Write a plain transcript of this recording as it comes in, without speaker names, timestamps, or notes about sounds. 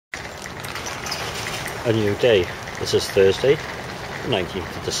a new day. This is Thursday,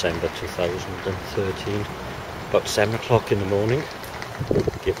 19th of December 2013, about 7 o'clock in the morning,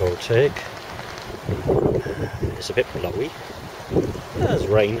 give or take. It's a bit blowy, there's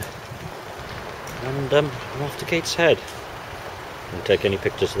rain, and I'm off to Gateshead. Didn't take any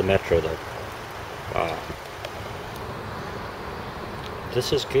pictures of the metro though. Wow.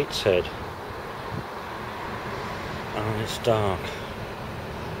 This is Gateshead, and it's dark.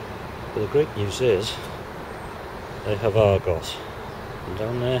 But the great news is, they have Argos, and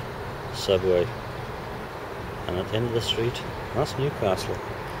down there, subway, and at the end of the street, that's Newcastle.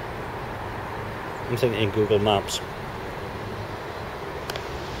 I'm thinking in Google Maps.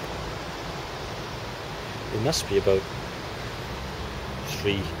 It must be about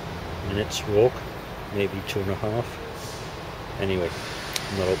 3 minutes walk, maybe 2.5. Anyway,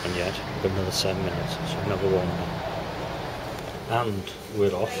 I'm not open yet, but another 7 minutes, so another wander. And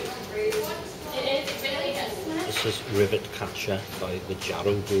we're off. This is Rivet Catcher by the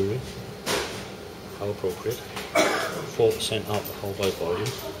Jarrow Brewery. How appropriate. 4% alcohol by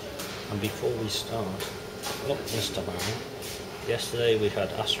volume. And before we start, look, Mr. Man. Yesterday we had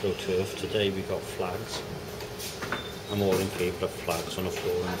AstroTurf, today we got flags. I'm all in favour of flags on a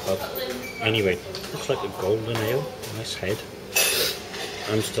floor in the pub. Anyway, looks like a golden ale, nice head.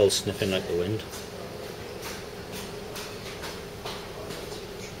 I'm still sniffing like the wind.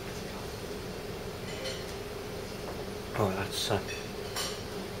 Oh, that's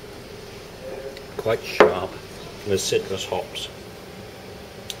quite sharp with citrus hops.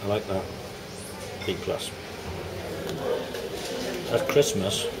 I like that. B+. At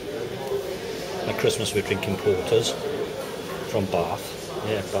Christmas we're drinking porters from Bath.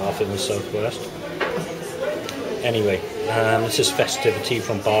 Yeah, Bath in the southwest. Anyway, this is Festivity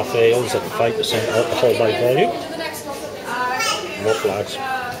from Bath Ales at 5% alcohol by volume. More flags.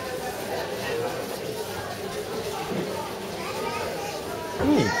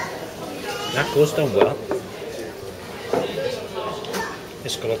 That goes down well.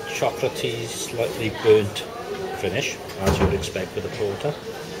 It's got a chocolatey, slightly burnt finish, as you would expect with a porter.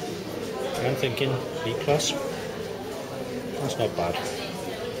 I'm thinking B+. That's not bad.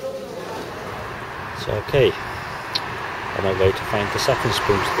 So okay, on my way to find the second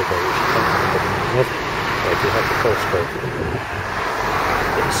spoon to the bowl. I do have the postcode.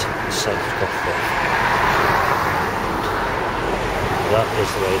 It's South Gosforth. That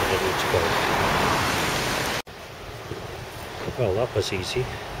is the way that I need to go. Well, that was easy.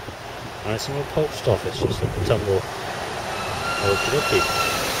 And it's an old post office, just like the tumble. Okie.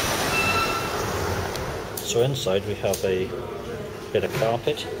 So inside we have a bit of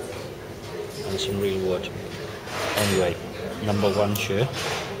carpet and some real wood. Anyway, #1 shirt.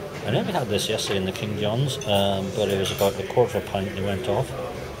 I never had this yesterday in the King John's, but it was about a quarter of a pint and it went off.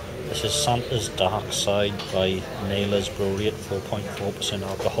 This is Santa's Dark Side by Naylor's Brewery at 4.4%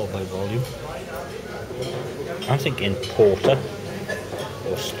 alcohol by volume. I'm thinking porter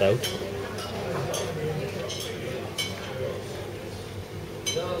or stout.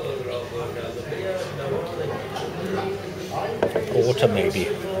 Porter maybe.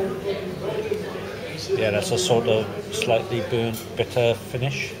 Yeah, that's a sort of slightly burnt bitter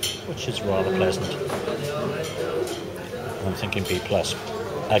finish, which is rather pleasant. I'm thinking B+.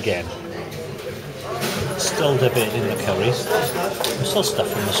 Again, still debating the curries. I'm still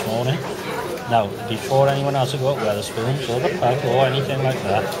stuffing this morning. Now, before anyone has a go at Wetherspoons or the pub or anything like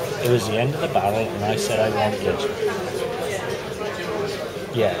that, it was the end of the barrel and I said I wanted it.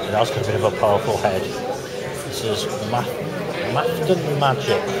 Yeah, it has got a bit of a powerful head. This is Mafton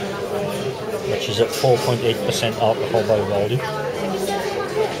Magic, which is at 4.8% alcohol by volume,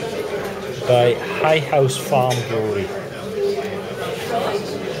 by High House Farm Brewery.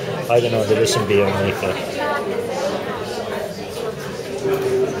 I don't know, there is some beer underneath there.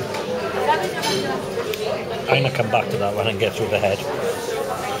 I'm going to come back to that one and get through the head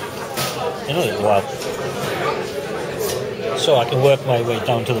in a little while. So I can work my way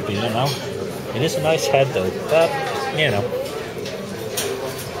down to the beer now. It is a nice head though, but you know.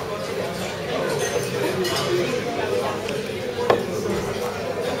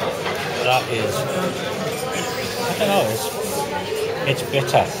 That is, I don't know, it's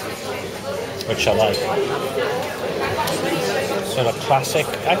bitter, which I like. Sort of classic,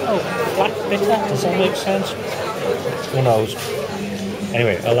 I don't know, black bitter, does that make sense? Who knows?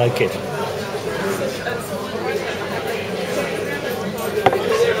 Anyway, I like it.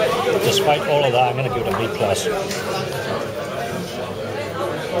 But despite all of that, I'm going to give it a B+.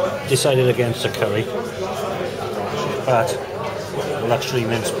 Decided against the curry, but luxury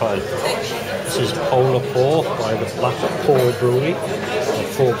mince pie. This is Polar Pour by the Black Pour Brewery at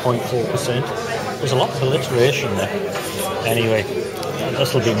 4.4%. There's a lot of alliteration there. Anyway,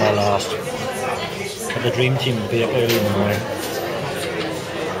 this will be my last. But the dream team will be up early in the morning.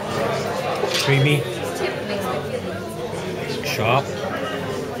 Creamy. Sharp.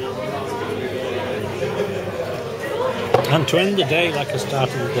 And to end the day like I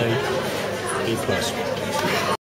started the day, B+.